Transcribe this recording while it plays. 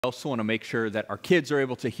also want to make sure that our kids are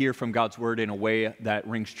able to hear from God's word in a way that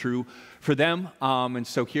rings true for them. And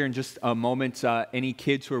so here in just a moment, any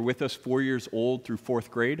kids who are with us 4 years old through fourth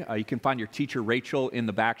grade, you can find your teacher Rachel in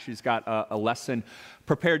the back. She's got a lesson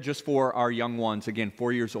prepared just for our young ones, again,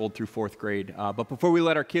 4 years old through fourth grade. But before we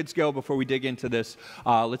let our kids go, before we dig into this,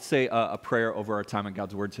 let's say a prayer over our time in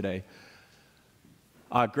God's word today.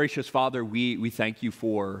 Gracious Father, we thank you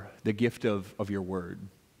for the gift of your word.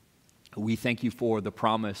 We thank you for the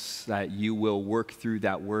promise that you will work through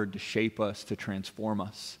that word to shape us, to transform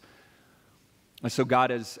us. And so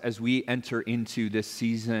God, as we enter into this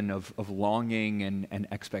season of longing and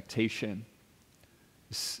expectation,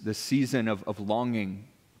 this season of longing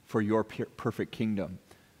for your perfect kingdom,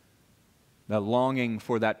 that longing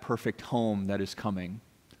for that perfect home that is coming,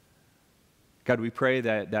 God, we pray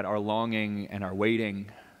that our longing and our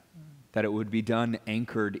waiting, that it would be done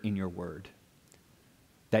anchored in your word,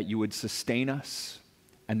 that you would sustain us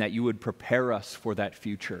and that you would prepare us for that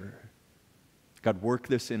future. God, work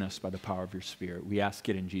this in us by the power of your Spirit. We ask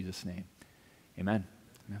it in Jesus' name. Amen.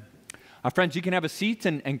 Amen. Friends, you can have a seat,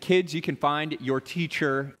 and kids, you can find your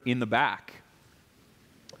teacher in the back.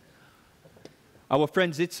 Well,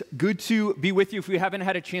 friends, it's good to be with you. If we haven't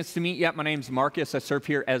had a chance to meet yet, my name's Marcus. I serve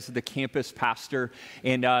here as the campus pastor,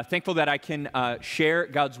 and thankful that I can share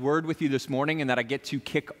God's word with you this morning and that I get to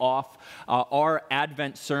kick off our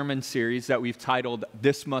Advent sermon series that we've titled,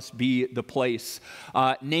 This Must Be the Place.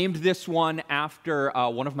 Named this one after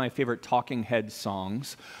one of my favorite Talking Heads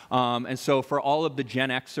songs. And so for all of the Gen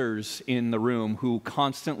Xers in the room who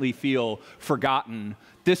constantly feel forgotten,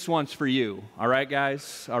 this one's for you. All right,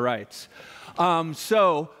 guys? All right.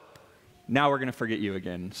 So now we're going to forget you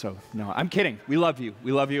again. So no, I'm kidding. We love you.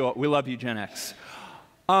 We love you. We love you, Gen X.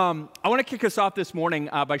 I want to kick us off this morning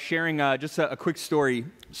by sharing just a quick story.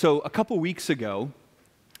 So a couple weeks ago,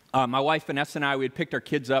 my wife Vanessa and I, we had picked our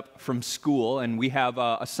kids up from school, and we have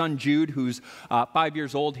a son, Jude, who's 5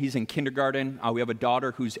 years old. He's in kindergarten. We have a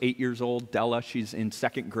daughter who's 8 years old, Della. She's in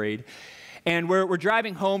second grade. And we're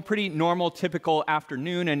driving home, pretty normal, typical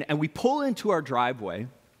afternoon, and we pull into our driveway.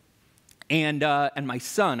 And my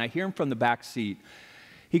son, I hear him from the back seat.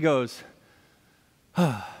 He goes,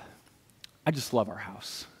 I just love our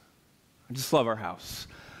house. I just love our house.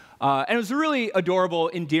 And it was a really adorable,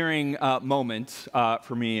 endearing moment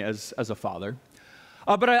for me as a father.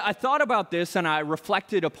 But I thought about this and I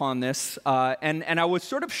reflected upon this, and I was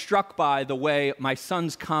sort of struck by the way my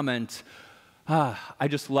son's comment, I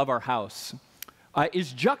just love our house,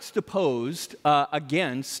 is juxtaposed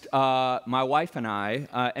against my wife and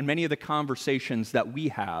I and many of the conversations that we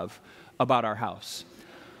have about our house.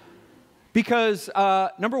 Because,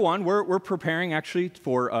 number one, we're preparing actually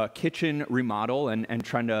for a kitchen remodel and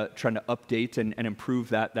trying to update and improve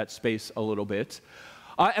that space a little bit.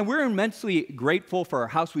 And we're immensely grateful for our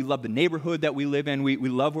house. We love the neighborhood that we live in. We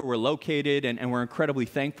love where we're located, and we're incredibly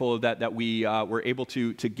thankful that we were able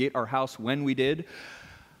to get our house when we did.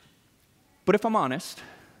 But if I'm honest,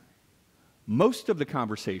 most of the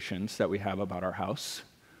conversations that we have about our house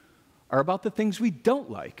are about the things we don't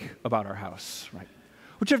like about our house, right?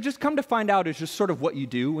 Which I've just come to find out is just sort of what you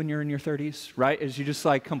do when you're in your 30s, right? Is you just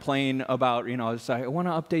like complain about, it's like, I want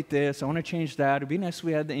to update this, I want to change that, it'd be nice if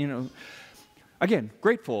we had, Again,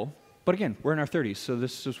 grateful, but again, we're in our 30s, so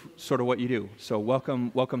this is sort of what you do. So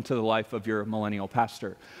welcome to the life of your millennial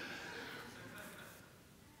pastor.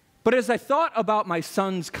 But as I thought about my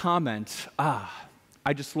son's comment,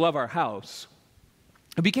 I just love our house,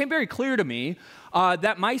 it became very clear to me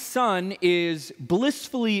that my son is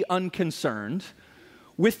blissfully unconcerned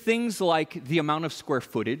with things like the amount of square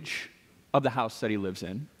footage of the house that he lives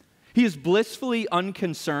in. He is blissfully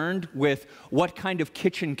unconcerned with what kind of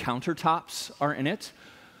kitchen countertops are in it,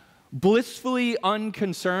 blissfully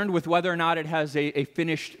unconcerned with whether or not it has a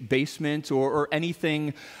finished basement or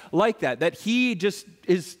anything like that he just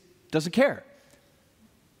doesn't care.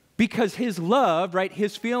 Because his love, right,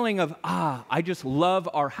 his feeling of, I just love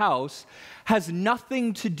our house, has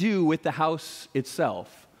nothing to do with the house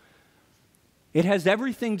itself. It has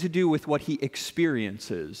everything to do with what he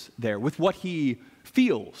experiences there, with what he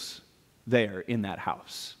feels there in that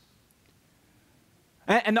house.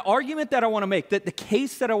 And the argument that I want to make, that the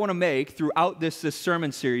case that I want to make throughout this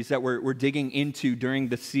sermon series that we're digging into during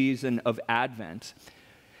the season of Advent,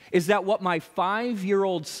 is that what my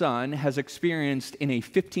 5-year-old son has experienced in a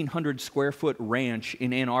 1,500 square foot ranch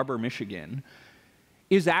in Ann Arbor, Michigan,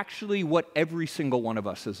 is actually what every single one of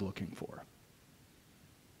us is looking for.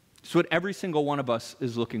 It's what every single one of us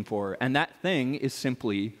is looking for, and that thing is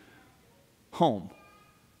simply home.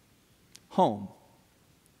 Home.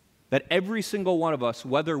 That every single one of us,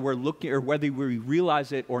 whether we're looking or whether we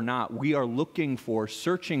realize it or not, we are looking for,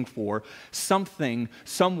 searching for something,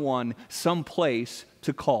 someone, someplace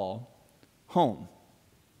to call home.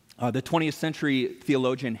 The 20th century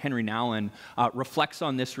theologian Henry Nouwen reflects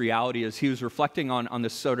on this reality as he was reflecting on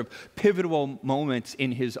this sort of pivotal moments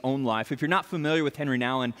in his own life. If you're not familiar with Henry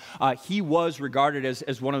Nouwen, he was regarded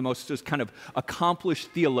as one of the most just kind of accomplished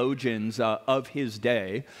theologians of his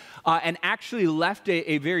day, and actually left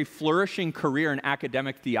a very flourishing career in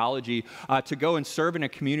academic theology to go and serve in a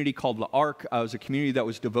community called the Ark. It was a community that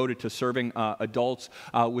was devoted to serving adults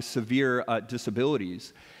with severe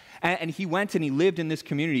disabilities. And he went and he lived in this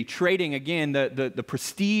community, trading, again, the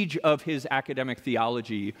prestige of his academic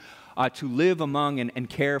theology to live among and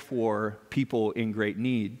care for people in great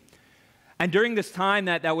need. And during this time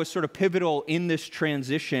that was sort of pivotal in this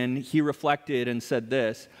transition, he reflected and said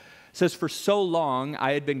this. It says, "For so long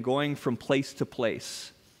I had been going from place to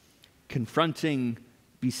place, confronting,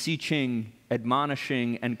 beseeching,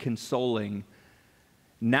 admonishing, and consoling.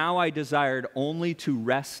 Now I desired only to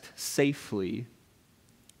rest safely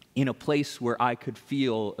in a place where I could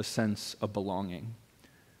feel a sense of belonging,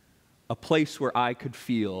 a place where I could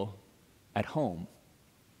feel at home."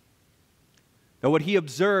 Now, what he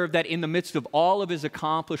observed that in the midst of all of his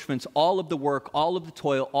accomplishments, all of the work, all of the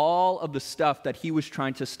toil, all of the stuff that he was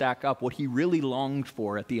trying to stack up, what he really longed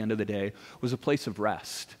for at the end of the day was a place of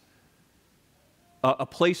rest, a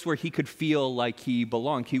place where he could feel like he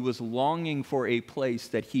belonged. He was longing for a place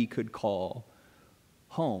that he could call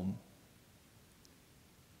home.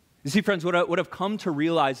 You see, friends, what I've come to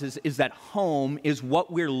realize is that home is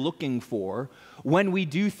what we're looking for when we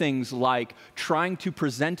do things like trying to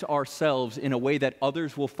present ourselves in a way that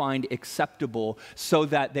others will find acceptable so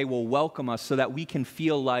that they will welcome us, so that we can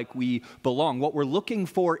feel like we belong. What we're looking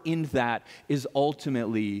for in that is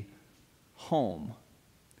ultimately home.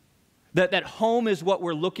 That home is what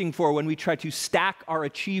we're looking for when we try to stack our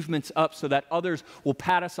achievements up so that others will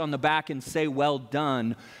pat us on the back and say, "Well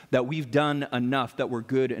done," that we've done enough, that we're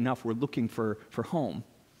good enough. We're looking for home.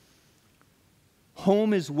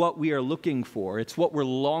 Home is what we are looking for. It's what we're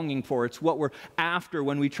longing for. It's what we're after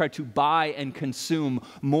when we try to buy and consume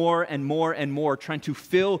more and more and more, trying to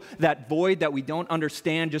fill that void that we don't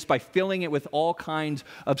understand just by filling it with all kinds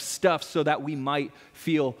of stuff so that we might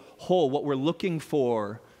feel whole. What we're looking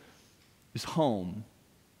for is home.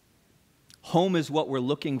 Home is what we're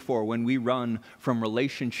looking for when we run from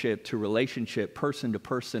relationship to relationship, person to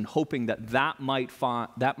person, hoping that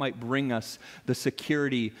might bring us the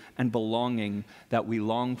security and belonging that we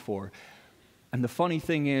long for. And the funny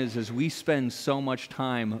thing is we spend so much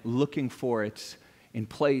time looking for it in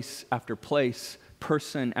place after place,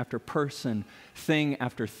 person after person, thing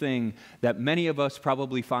after thing, that many of us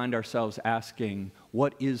probably find ourselves asking,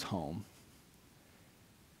 what is home?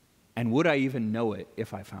 And would I even know it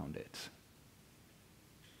if I found it?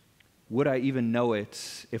 Would I even know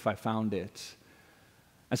it if I found it?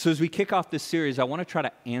 And so as we kick off this series, I want to try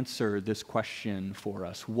to answer this question for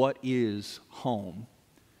us. What is home?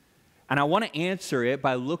 And I want to answer it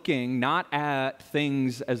by looking not at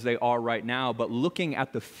things as they are right now, but looking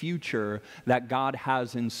at the future that God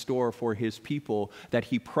has in store for his people, that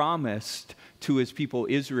he promised to his people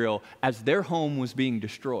Israel as their home was being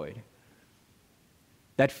destroyed.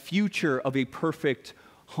 That future of a perfect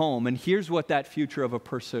home. And here's what that future of a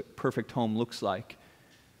perfect home looks like.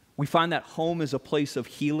 We find that home is a place of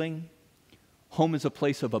healing, home is a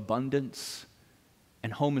place of abundance,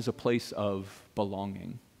 and home is a place of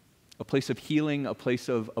belonging. A place of healing, a place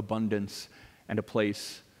of abundance, and a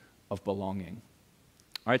place of belonging.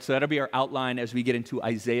 All right, so that'll be our outline as we get into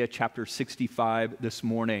Isaiah chapter 65 this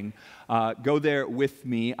morning. Go there with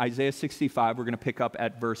me. Isaiah 65, we're going to pick up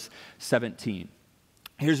at verse 17.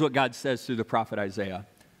 Here's what God says through the prophet Isaiah.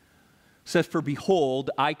 It says, "For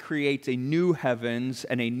behold, I create a new heavens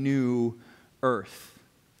and a new earth,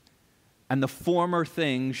 and the former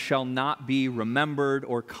things shall not be remembered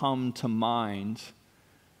or come to mind.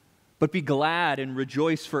 But be glad and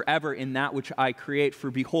rejoice forever in that which I create.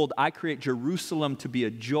 For behold, I create Jerusalem to be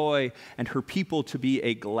a joy and her people to be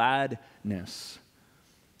a gladness.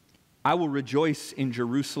 I will rejoice in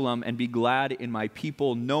Jerusalem and be glad in my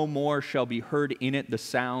people. No more shall be heard in it the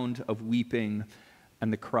sound of weeping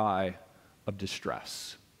and the cry of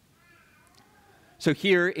distress." So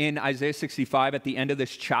here in Isaiah 65, at the end of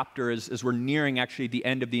this chapter, as we're nearing actually the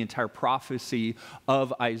end of the entire prophecy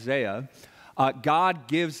of Isaiah, God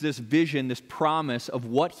gives this vision, this promise of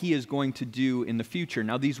what he is going to do in the future.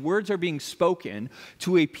 Now, these words are being spoken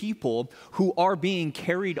to a people who are being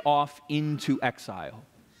carried off into exile.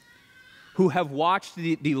 who have watched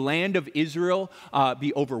the land of Israel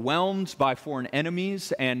be overwhelmed by foreign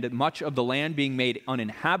enemies and much of the land being made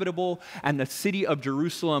uninhabitable and the city of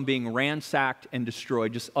Jerusalem being ransacked and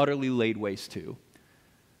destroyed, just utterly laid waste to.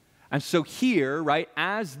 And so here, right,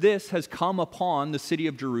 as this has come upon the city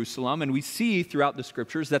of Jerusalem, and we see throughout the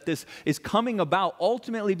scriptures that this is coming about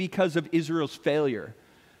ultimately because of Israel's failure,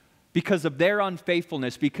 because of their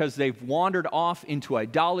unfaithfulness, because they've wandered off into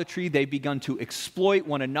idolatry, they've begun to exploit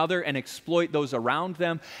one another and exploit those around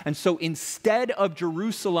them. And so instead of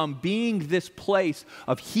Jerusalem being this place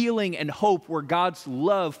of healing and hope where God's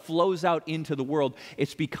love flows out into the world,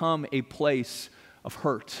 it's become a place of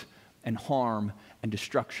hurt and harm and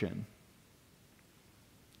destruction.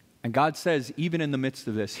 And God says, even in the midst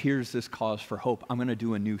of this, here's this cause for hope. I'm going to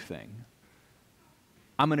do a new thing.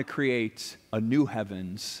 I'm going to create a new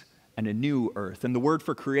heavens and a new earth. And the word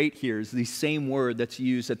for create here is the same word that's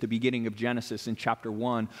used at the beginning of Genesis in chapter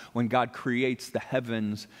 1 when God creates the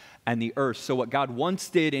heavens and the earth. So what God once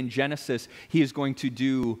did in Genesis, he is going to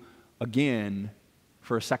do again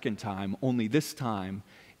for a second time, only this time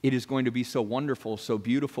it is going to be so wonderful, so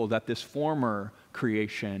beautiful that this former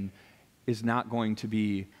creation is not going to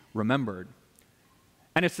be remembered.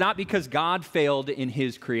 And it's not because God failed in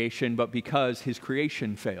his creation, but because his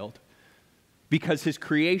creation failed. Because his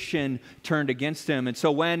creation turned against him. And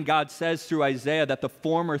so when God says through Isaiah that the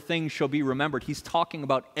former things shall be remembered, he's talking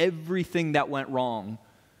about everything that went wrong.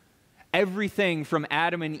 Everything from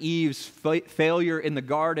Adam and Eve's failure in the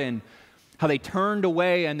garden, how they turned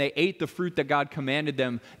away and they ate the fruit that God commanded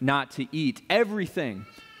them not to eat. Everything.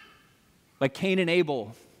 Like Cain and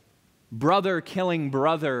Abel, brother killing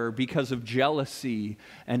brother because of jealousy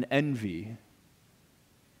and envy.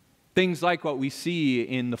 Things like what we see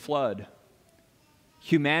in the flood.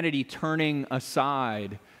 Humanity turning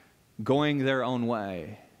aside, going their own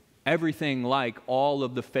way. Everything like all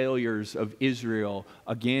of the failures of Israel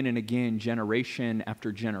again and again, generation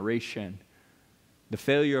after generation. The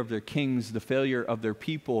failure of their kings, the failure of their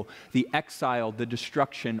people, the exile, the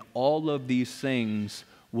destruction, all of these things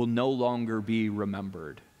will no longer be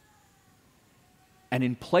remembered. And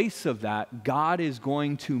in place of that, God is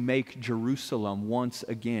going to make Jerusalem once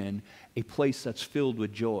again a place that's filled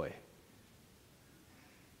with joy.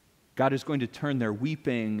 God is going to turn their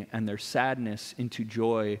weeping and their sadness into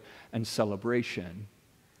joy and celebration.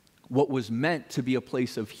 What was meant to be a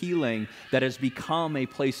place of healing that has become a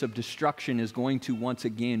place of destruction is going to once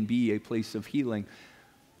again be a place of healing.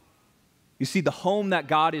 You see, the home that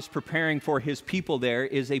God is preparing for his people there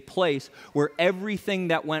is a place where everything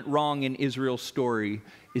that went wrong in Israel's story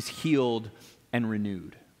is healed and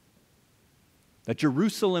renewed. That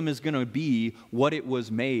Jerusalem is going to be what it was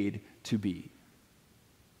made to be.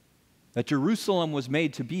 That Jerusalem was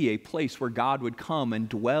made to be a place where God would come and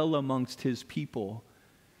dwell amongst his people,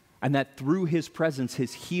 and that through his presence,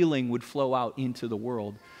 his healing would flow out into the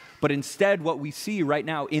world. But instead, what we see right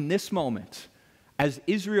now in this moment, as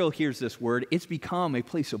Israel hears this word, it's become a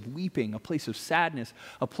place of weeping, a place of sadness,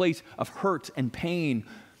 a place of hurt and pain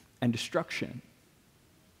and destruction.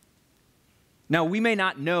 Now, we may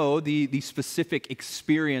not know the specific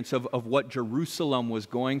experience of what Jerusalem was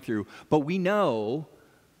going through, but we know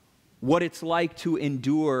what it's like to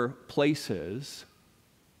endure places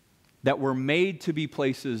that were made to be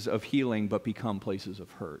places of healing but become places of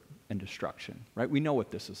hurt and destruction, right? We know what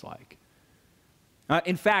this is like.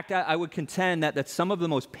 In fact, I would contend that some of the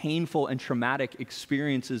most painful and traumatic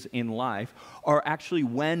experiences in life are actually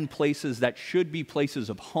when places that should be places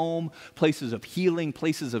of home, places of healing,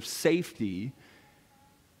 places of safety,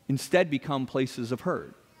 instead become places of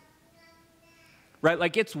hurt. Right?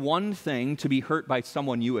 Like, it's one thing to be hurt by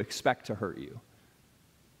someone you expect to hurt you.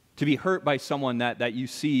 To be hurt by someone that you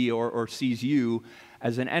see or sees you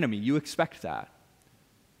as an enemy. You expect that.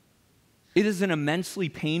 It is an immensely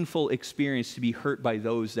painful experience to be hurt by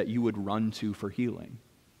those that you would run to for healing.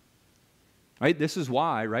 Right? This is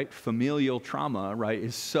why, right, familial trauma, right,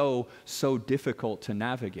 is so difficult to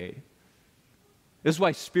navigate. This is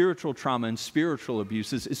why spiritual trauma and spiritual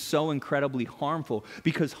abuse is so incredibly harmful,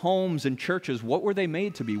 because homes and churches, what were they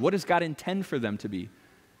made to be? What does God intend for them to be?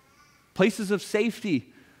 Places of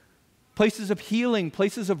safety, places of healing,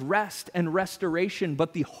 places of rest and restoration,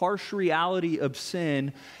 but the harsh reality of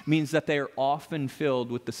sin means that they are often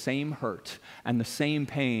filled with the same hurt and the same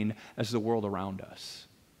pain as the world around us.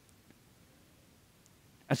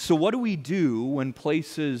 And so what do we do when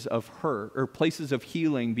places of hurt or places of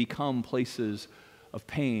healing become places of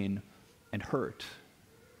pain and hurt?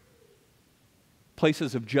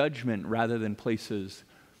 Places of judgment rather than places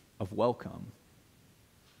of welcome.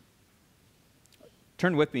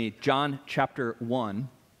 Turn with me, John chapter 1.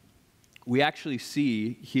 we actually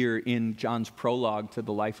see here in John's prologue to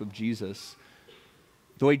the life of Jesus,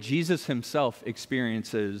 the way Jesus himself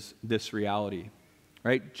experiences this reality,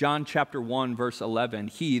 right? John chapter 1, verse 11,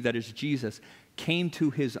 he, that is Jesus, came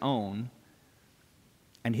to his own,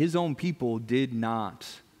 and his own people did not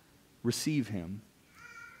receive him.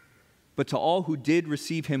 But to all who did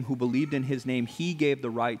receive him, who believed in his name, he gave the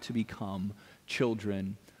right to become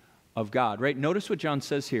children of God, right? Notice what John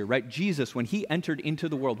says here, right? Jesus, when he entered into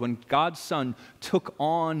the world, when God's Son took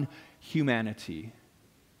on humanity,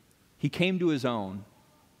 he came to his own.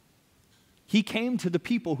 He came to the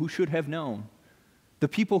people who should have known, the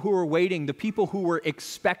people who were waiting, the people who were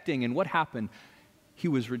expecting. And what happened? He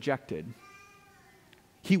was rejected.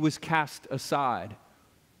 He was cast aside.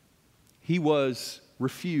 He was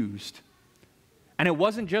refused. And it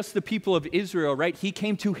wasn't just the people of Israel, right? He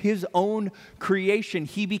came to his own creation.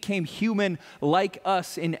 He became human like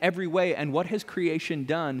us in every way. And what has creation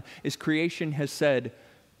done is creation has said,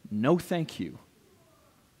 no, thank you.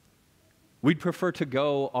 We'd prefer to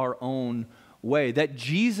go our own way. That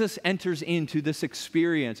Jesus enters into this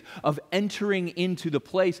experience of entering into the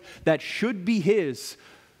place that should be his,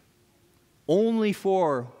 only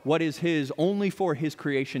for what is his, only for his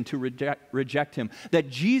creation to reject him. That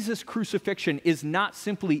Jesus' crucifixion is not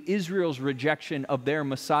simply Israel's rejection of their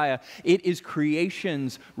Messiah, it is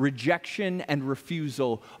creation's rejection and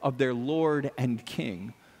refusal of their Lord and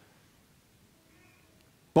King.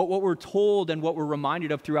 But what we're told and what we're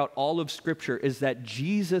reminded of throughout all of Scripture is that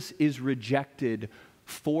Jesus is rejected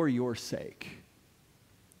for your sake.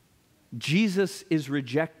 Jesus is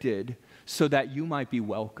rejected so that you might be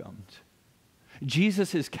welcomed.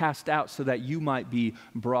 Jesus is cast out so that you might be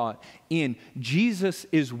brought in. Jesus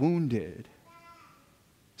is wounded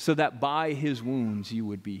so that by his wounds you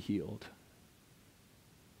would be healed.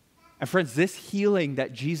 And friends, this healing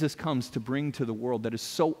that Jesus comes to bring to the world that is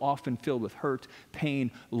so often filled with hurt, pain,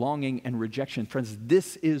 longing, and rejection, friends,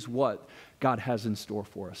 this is what God has in store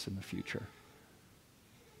for us in the future.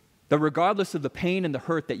 That regardless of the pain and the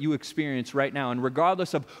hurt that you experience right now, and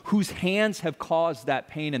regardless of whose hands have caused that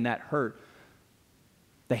pain and that hurt,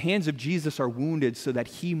 the hands of Jesus are wounded so that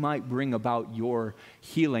he might bring about your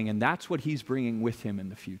healing. And that's what he's bringing with him in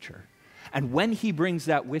the future. And when he brings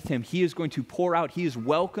that with him, he is going to pour out, he is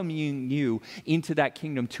welcoming you into that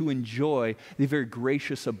kingdom to enjoy the very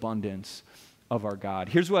gracious abundance of our God.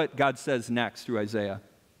 Here's what God says next through Isaiah.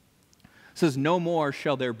 It says, no more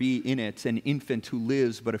shall there be in it an infant who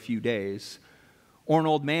lives but a few days, or an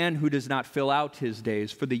old man who does not fill out his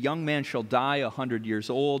days. For the young man shall die 100 years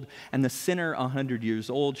old, and the sinner 100 years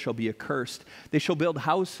old shall be accursed. They shall build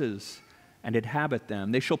houses and inhabit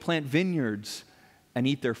them. They shall plant vineyards and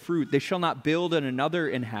eat their fruit. They shall not build and another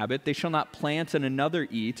inhabit. They shall not plant and another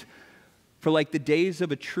eat. For like the days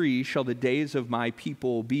of a tree shall the days of my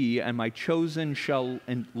people be, and my chosen shall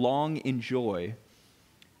long enjoy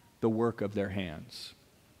the work of their hands.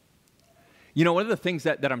 You know, one of the things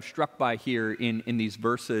that I'm struck by here in these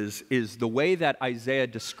verses is the way that Isaiah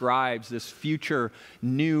describes this future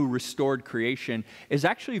new restored creation is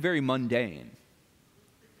actually very mundane.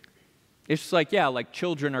 It's just like, yeah, like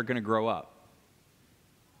children are going to grow up.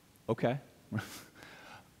 Okay.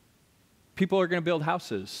 People are going to build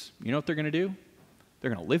houses. You know what they're going to do?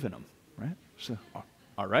 They're going to live in them, right? So,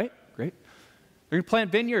 all right, great. They're going to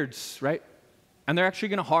plant vineyards, right? And they're actually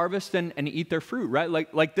going to harvest and eat their fruit, right?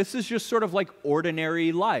 Like this is just sort of like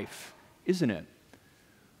ordinary life, isn't it?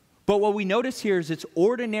 But what we notice here is it's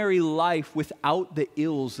ordinary life without the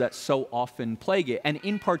ills that so often plague it. And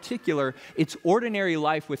in particular, it's ordinary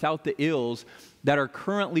life without the ills that are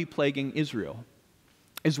currently plaguing Israel.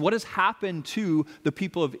 Is what has happened to the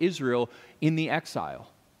people of Israel in the exile.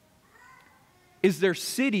 Is their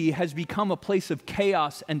city has become a place of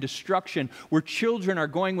chaos and destruction where children are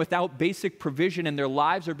going without basic provision and their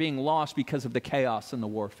lives are being lost because of the chaos and the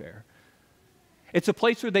warfare. It's a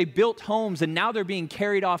place where they built homes and now they're being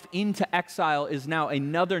carried off into exile as now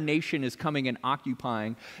another nation is coming and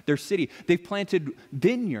occupying their city. They've planted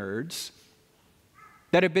vineyards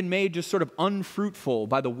that have been made just sort of unfruitful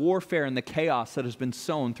by the warfare and the chaos that has been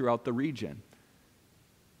sown throughout the region.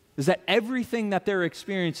 Is that everything that they're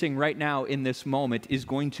experiencing right now in this moment is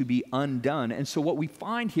going to be undone. And so what we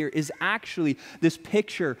find here is actually this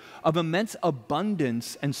picture of immense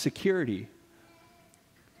abundance and security.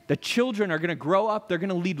 The children are going to grow up, they're going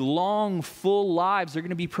to lead long, full lives, they're going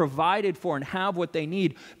to be provided for and have what they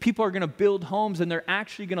need. People are going to build homes and they're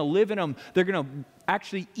actually going to live in them. They're going to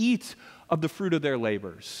actually eat of the fruit of their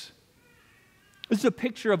labors. This is a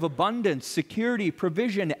picture of abundance, security,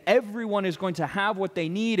 provision. Everyone is going to have what they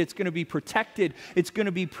need. It's going to be protected. It's going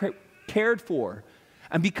to be cared for.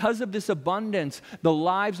 And because of this abundance, the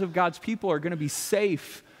lives of God's people are going to be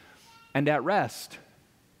safe and at rest.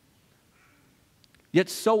 Yet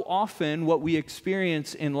so often what we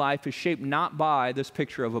experience in life is shaped not by this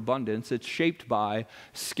picture of abundance, it's shaped by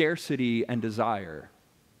scarcity and desire.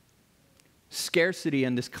 Scarcity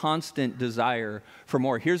and this constant desire for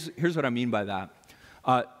more. Here's what I mean by that.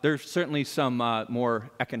 There's certainly some more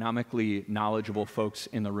economically knowledgeable folks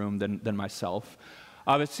in the room than myself.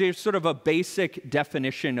 It's sort of a basic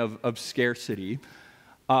definition of scarcity.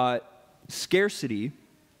 Scarcity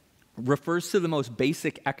refers to the most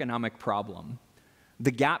basic economic problem,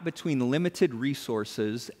 the gap between limited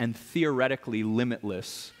resources and theoretically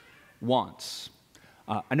limitless wants.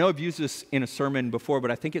 I know I've used this in a sermon before,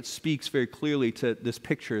 but I think it speaks very clearly to this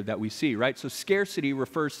picture that we see, right? So scarcity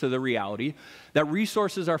refers to the reality that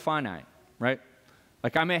resources are finite, right?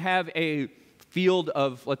 Like I may have a field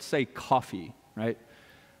of, let's say, coffee, right?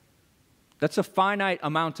 That's a finite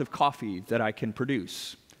amount of coffee that I can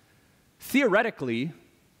produce. Theoretically,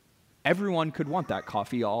 everyone could want that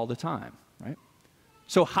coffee all the time, right?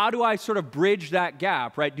 So how do I sort of bridge that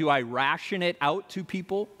gap, right? Do I ration it out to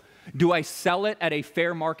people? Do I sell it at a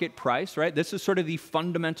fair market price, right? This is sort of the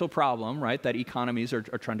fundamental problem, right, that economies are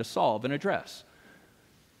trying to solve and address.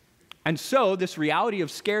 And so this reality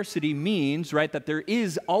of scarcity means, right, that there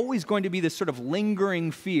is always going to be this sort of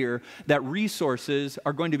lingering fear that resources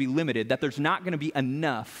are going to be limited, that there's not going to be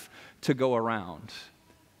enough to go around.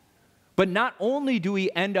 But not only do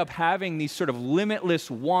we end up having these sort of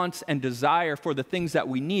limitless wants and desire for the things that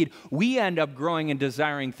we need, we end up growing and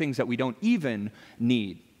desiring things that we don't even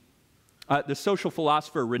need. The social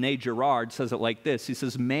philosopher René Girard says it like this. He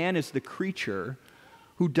says, man is the creature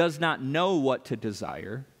who does not know what to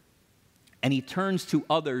desire, and he turns to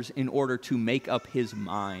others in order to make up his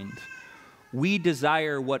mind. We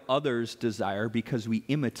desire what others desire because we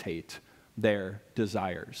imitate their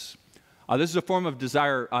desires. This is a form of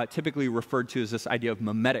desire typically referred to as this idea of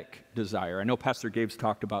mimetic desire. I know Pastor Gabe's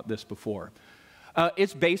talked about this before.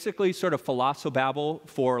 It's basically sort of philosobabble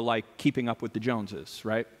for like keeping up with the Joneses,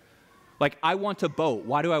 right? Like, I want a boat.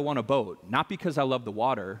 Why do I want a boat? Not because I love the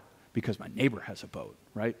water, because my neighbor has a boat,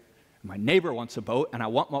 right? My neighbor wants a boat, and I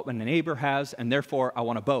want what my neighbor has, and therefore I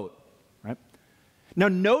want a boat, right? Now,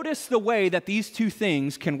 notice the way that these two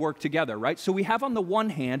things can work together, right? So we have on the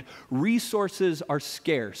one hand, resources are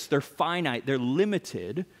scarce, they're finite, they're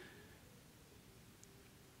limited.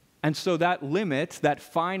 And so that limit, that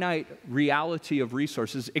finite reality of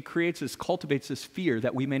resources, it cultivates this fear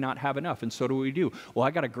that we may not have enough. And so do we do? Well,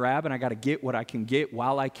 I got to grab and I got to get what I can get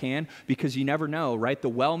while I can, because you never know, right? The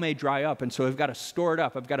well may dry up, and so I've got to store it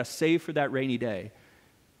up. I've got to save for that rainy day.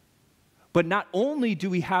 But not only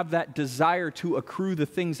do we have that desire to accrue the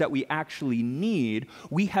things that we actually need,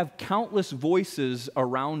 we have countless voices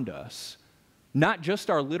around us. Not just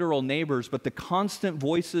our literal neighbors, but the constant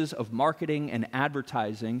voices of marketing and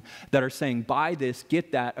advertising that are saying, buy this,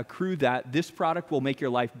 get that, accrue that. This product will make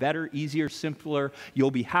your life better, easier, simpler. You'll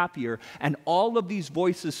be happier. And all of these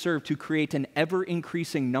voices serve to create an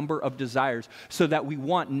ever-increasing number of desires so that we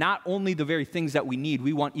want not only the very things that we need,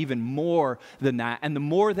 we want even more than that. And the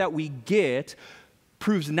more that we get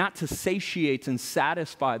proves not to satiate and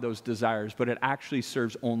satisfy those desires, but it actually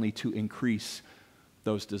serves only to increase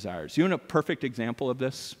those desires. You want a perfect example of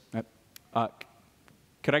this?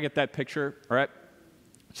 Could I get that picture? All right.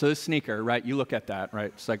 So this sneaker, right? You look at that,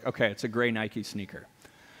 right? It's like, okay, it's a gray Nike sneaker.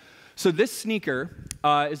 So this sneaker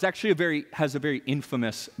is actually has a very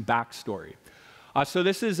infamous backstory. So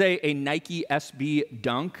this is a Nike SB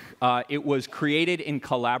Dunk. It was created in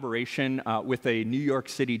collaboration with a New York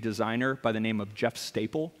City designer by the name of Jeff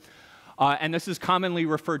Staple. And this is commonly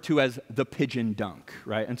referred to as the pigeon dunk,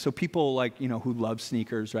 right? And so people like, who love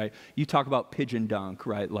sneakers, right? You talk about pigeon dunk,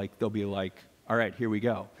 right? Like they'll be like, all right, here we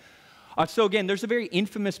go. So again, there's a very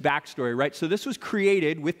infamous backstory, right? So this was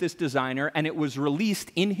created with this designer, and it was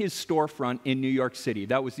released in his storefront in New York City.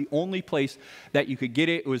 That was the only place that you could get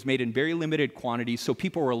it. It was made in very limited quantities, so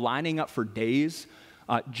people were lining up for days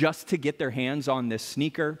just to get their hands on this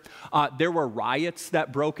sneaker. There were riots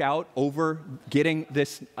that broke out over getting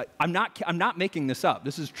this. I'm not making this up.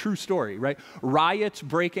 This is a true story, right? Riots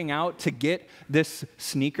breaking out to get this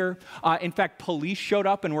sneaker. In fact, police showed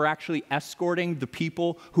up and were actually escorting the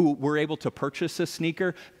people who were able to purchase this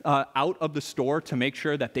sneaker out of the store to make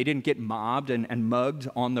sure that they didn't get mobbed and mugged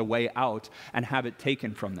on the way out and have it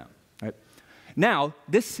taken from them, right? Now,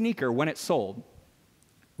 this sneaker, when it sold,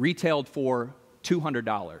 retailed for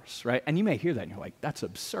 $200, right? And you may hear that and you're like, that's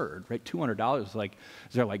absurd, right? $200, like,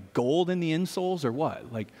 is there like gold in the insoles or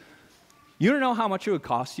what? Like, you don't know how much it would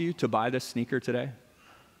cost you to buy this sneaker today?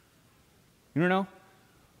 You don't know?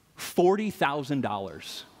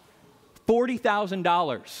 $40,000.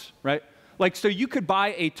 $40,000, right? Like, so you could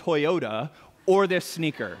buy a Toyota or this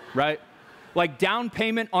sneaker, right? Like down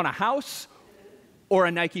payment on a house or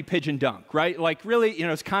a Nike Pigeon Dunk, right? Like really,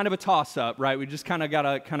 it's kind of a toss-up, right? We just kind of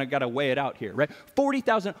gotta weigh it out here, right?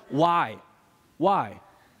 40,000. Why? Why?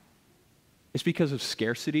 It's because of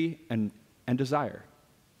scarcity and desire,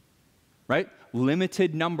 right?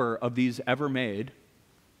 Limited number of these ever made,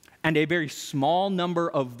 and a very small number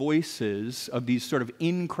of voices of these sort of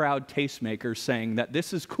in-crowd tastemakers saying that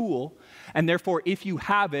this is cool, and therefore if you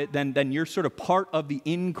have it, then you're sort of part of the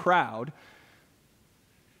in-crowd.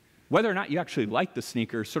 Whether or not you actually like the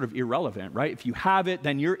sneaker is sort of irrelevant, right? If you have it,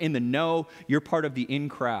 then you're in the know, you're part of the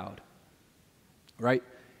in-crowd, right?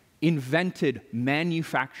 Invented,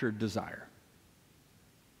 manufactured desire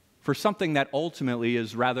for something that ultimately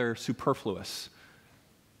is rather superfluous.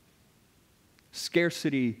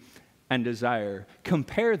 Scarcity and desire.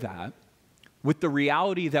 Compare that with the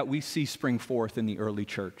reality that we see spring forth in the early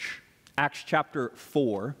church. Acts chapter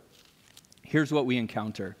 4, here's what we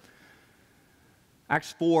encounter.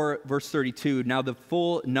 Acts 4, verse 32, now the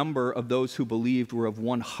full number of those who believed were of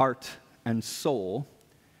one heart and soul,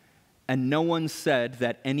 and no one said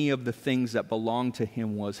that any of the things that belonged to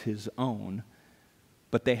him was his own,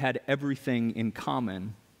 but they had everything in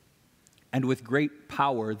common. And with great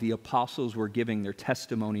power, the apostles were giving their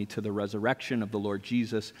testimony to the resurrection of the Lord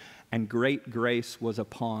Jesus, and great grace was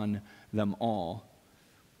upon them all.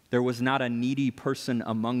 There was not a needy person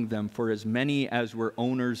among them, for as many as were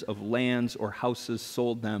owners of lands or houses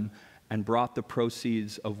sold them and brought the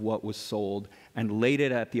proceeds of what was sold and laid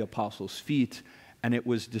it at the apostles' feet, and it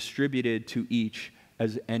was distributed to each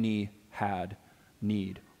as any had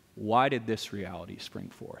need. Why did this reality spring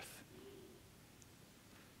forth?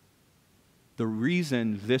 The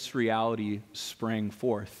reason this reality sprang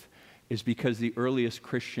forth is because the earliest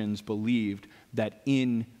Christians believed that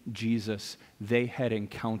in Jesus they had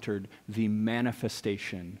encountered the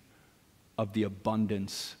manifestation of the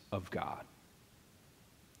abundance of God.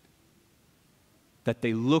 That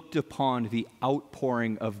they looked upon the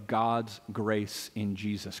outpouring of God's grace in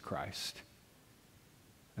Jesus Christ.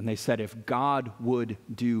 And they said, if God would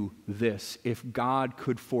do this, if God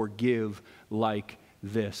could forgive like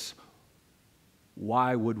this,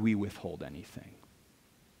 why would we withhold anything?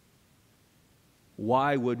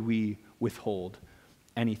 Why would we withhold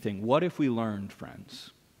anything? What if we learned,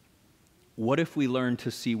 friends? What if we learned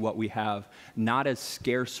to see what we have not as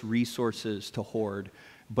scarce resources to hoard,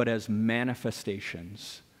 but as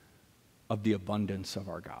manifestations of the abundance of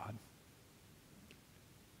our God?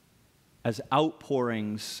 As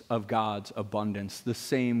outpourings of God's abundance, the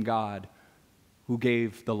same God who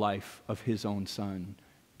gave the life of his own Son,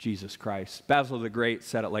 Jesus Christ. Basil the Great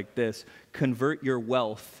said it like this: convert your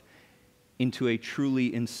wealth into a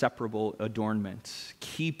truly inseparable adornment.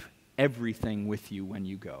 Keep everything with you when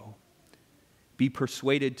you go. Be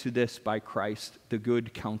persuaded to this by Christ, the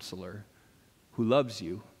good counselor, who loves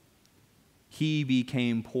you. He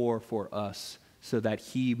became poor for us so that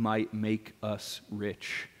he might make us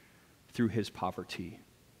rich through his poverty.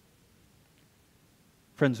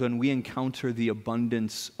 Friends, when we encounter the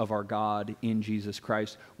abundance of our God in Jesus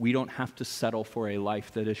Christ, we don't have to settle for a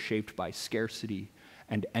life that is shaped by scarcity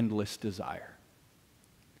and endless desire.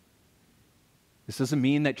 This doesn't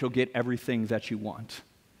mean that you'll get everything that you want.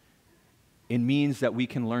 It means that we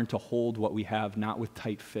can learn to hold what we have, not with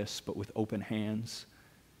tight fists, but with open hands,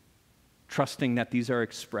 trusting that these are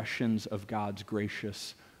expressions of God's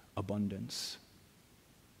gracious abundance.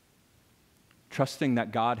 Trusting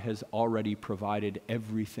that God has already provided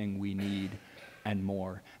everything we need and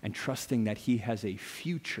more, and trusting that he has a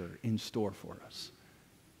future in store for us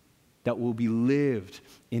that will be lived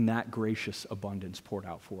in that gracious abundance poured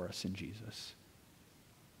out for us in Jesus.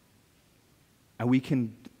 And we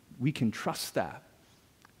can trust that.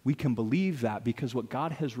 We can believe that because what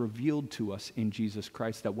God has revealed to us in Jesus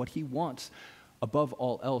Christ, that what he wants above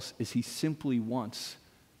all else is he simply wants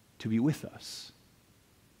to be with us.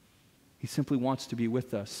 He simply wants to be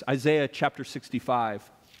with us. Isaiah chapter 65,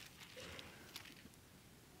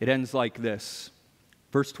 it ends like this.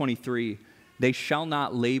 Verse 23, they shall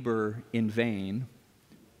not labor in vain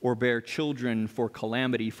or bear children for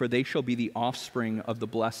calamity, for they shall be the offspring of the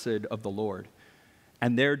blessed of the Lord,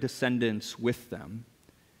 and their descendants with them.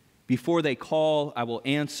 Before they call, I will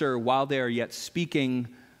answer. While they are yet speaking,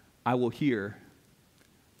 I will hear.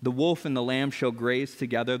 The wolf and the lamb shall graze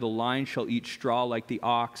together. The lion shall eat straw like the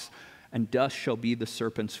ox, and dust shall be the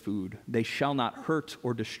serpent's food. They shall not hurt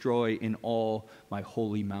or destroy in all my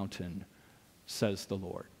holy mountain, says the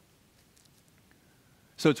Lord.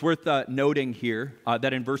 So it's worth noting here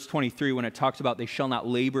that in verse 23, when it talks about they shall not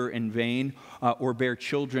labor in vain or bear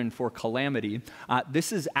children for calamity,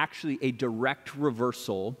 this is actually a direct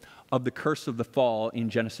reversal of the curse of the fall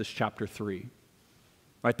in Genesis chapter 3.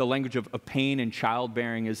 Right, the language of pain and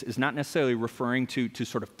childbearing is not necessarily referring to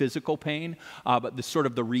sort of physical pain, but the sort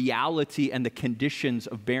of the reality and the conditions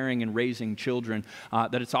of bearing and raising children,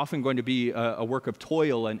 that it's often going to be a work of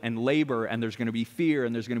toil and labor, and there's going to be fear,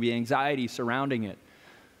 and there's going to be anxiety surrounding it.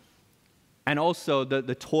 And also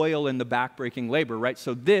the toil and the backbreaking labor, right?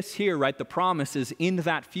 So this here, right, the promise is in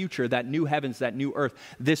that future, that new heavens, that new earth,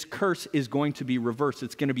 this curse is going to be reversed.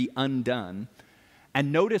 It's going to be undone.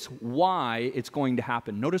 And notice why it's going to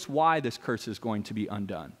happen. Notice why this curse is going to be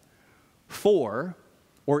undone. For,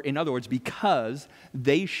 or in other words, because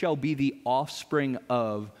they shall be the offspring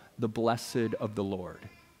of the blessed of the Lord.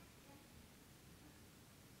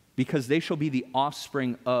 Because they shall be the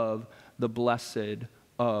offspring of the blessed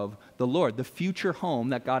of the Lord. The future home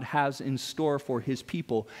that God has in store for his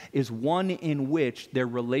people is one in which their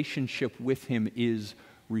relationship with him is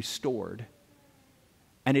restored.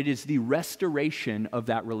 And it is the restoration of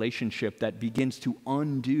that relationship that begins to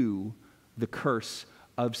undo the curse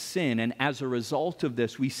of sin. And as a result of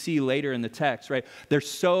this, we see later in the text, right, they're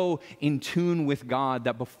so in tune with God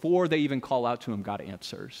that before they even call out to him, God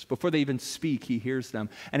answers. Before they even speak, he hears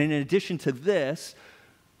them. And in addition to this,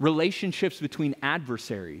 relationships between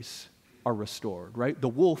adversaries are restored, right? The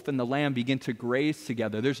wolf and the lamb begin to graze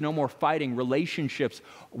together. There's no more fighting. Relationships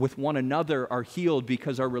with one another are healed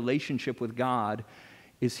because our relationship with God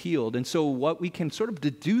is healed. And so what we can sort of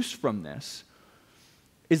deduce from this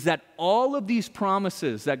is that all of these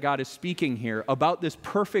promises that God is speaking here about this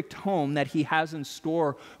perfect home that he has in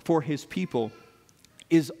store for his people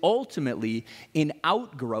is ultimately an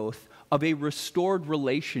outgrowth of a restored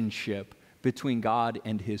relationship between God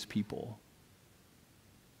and his people.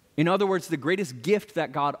 In other words, the greatest gift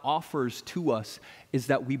that God offers to us is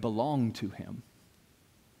that we belong to him.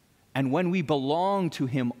 And when we belong to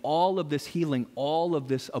him, all of this healing, all of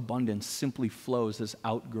this abundance simply flows as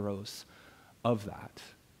outgrowths of that.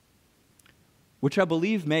 Which I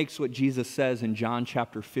believe makes what Jesus says in John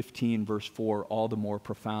chapter 15, verse 4, all the more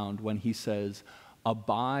profound when he says,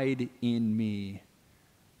 "Abide in me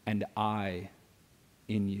and I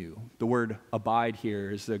in you." The word abide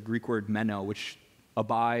here is the Greek word meno, which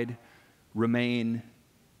abide, remain,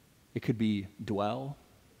 it could be dwell,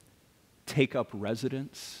 take up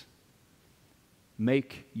residence,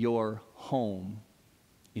 make your home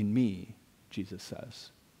in me, Jesus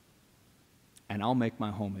says, and I'll make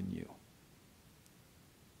my home in you.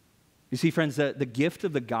 You see, friends, the gift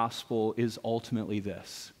of the gospel is ultimately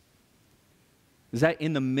this, is that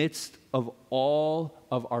in the midst of all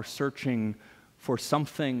of our searching for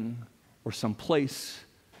something or some place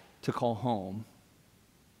to call home,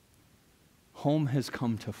 home has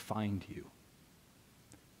come to find you.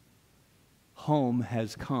 Home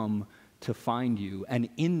has come to find you. And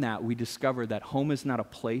in that, we discover that home is not a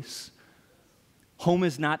place. Home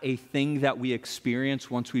is not a thing that we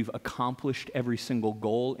experience once we've accomplished every single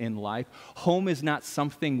goal in life. Home is not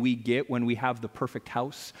something we get when we have the perfect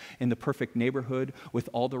house in the perfect neighborhood with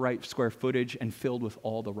all the right square footage and filled with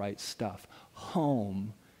all the right stuff.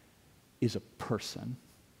 Home is a person.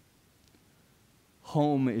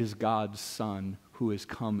 Home is God's Son who has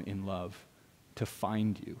come in love to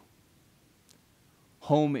find you.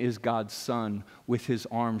 Home is God's Son with his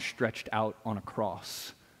arms stretched out on a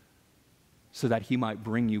cross so that he might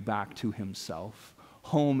bring you back to himself.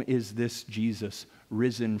 Home is this Jesus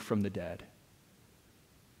risen from the dead,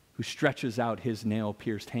 who stretches out his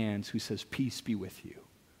nail-pierced hands, who says, "Peace be with you.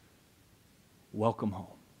 Welcome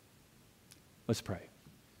home." Let's pray.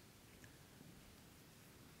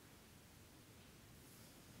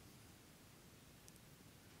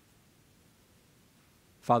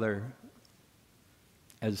 Father,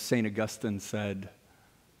 as St. Augustine said,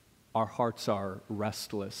 our hearts are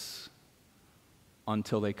restless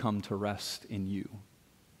until they come to rest in you.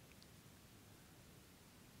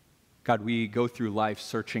 God, we go through life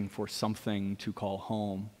searching for something to call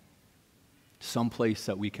home, some place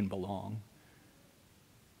that we can belong.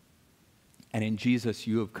 And in Jesus,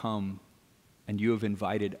 you have come and you have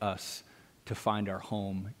invited us to find our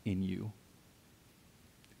home in you.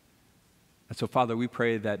 And so, Father, we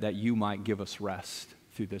pray that you might give us rest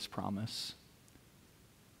through this promise.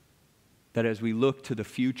 That as we look to the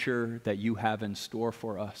future that you have in store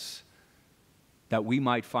for us, that we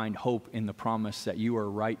might find hope in the promise that you are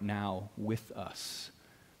right now with us,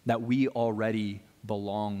 that we already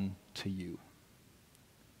belong to you.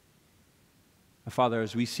 Father,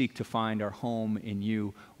 as we seek to find our home in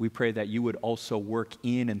you, we pray that you would also work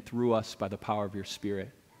in and through us by the power of your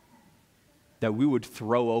Spirit, that we would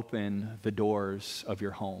throw open the doors of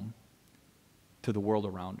your home to the world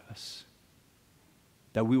around us,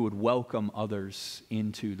 that we would welcome others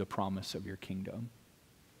into the promise of your kingdom,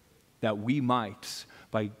 that we might,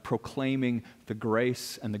 by proclaiming the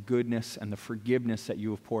grace and the goodness and the forgiveness that you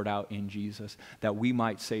have poured out in Jesus, that we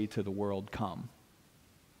might say to the world, come,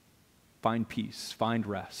 find peace, find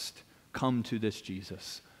rest, come to this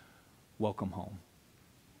Jesus, welcome home.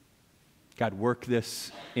 God, work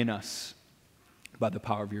this in us by the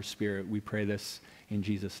power of your Spirit. We pray this in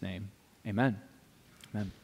Jesus' name. Amen. Amen.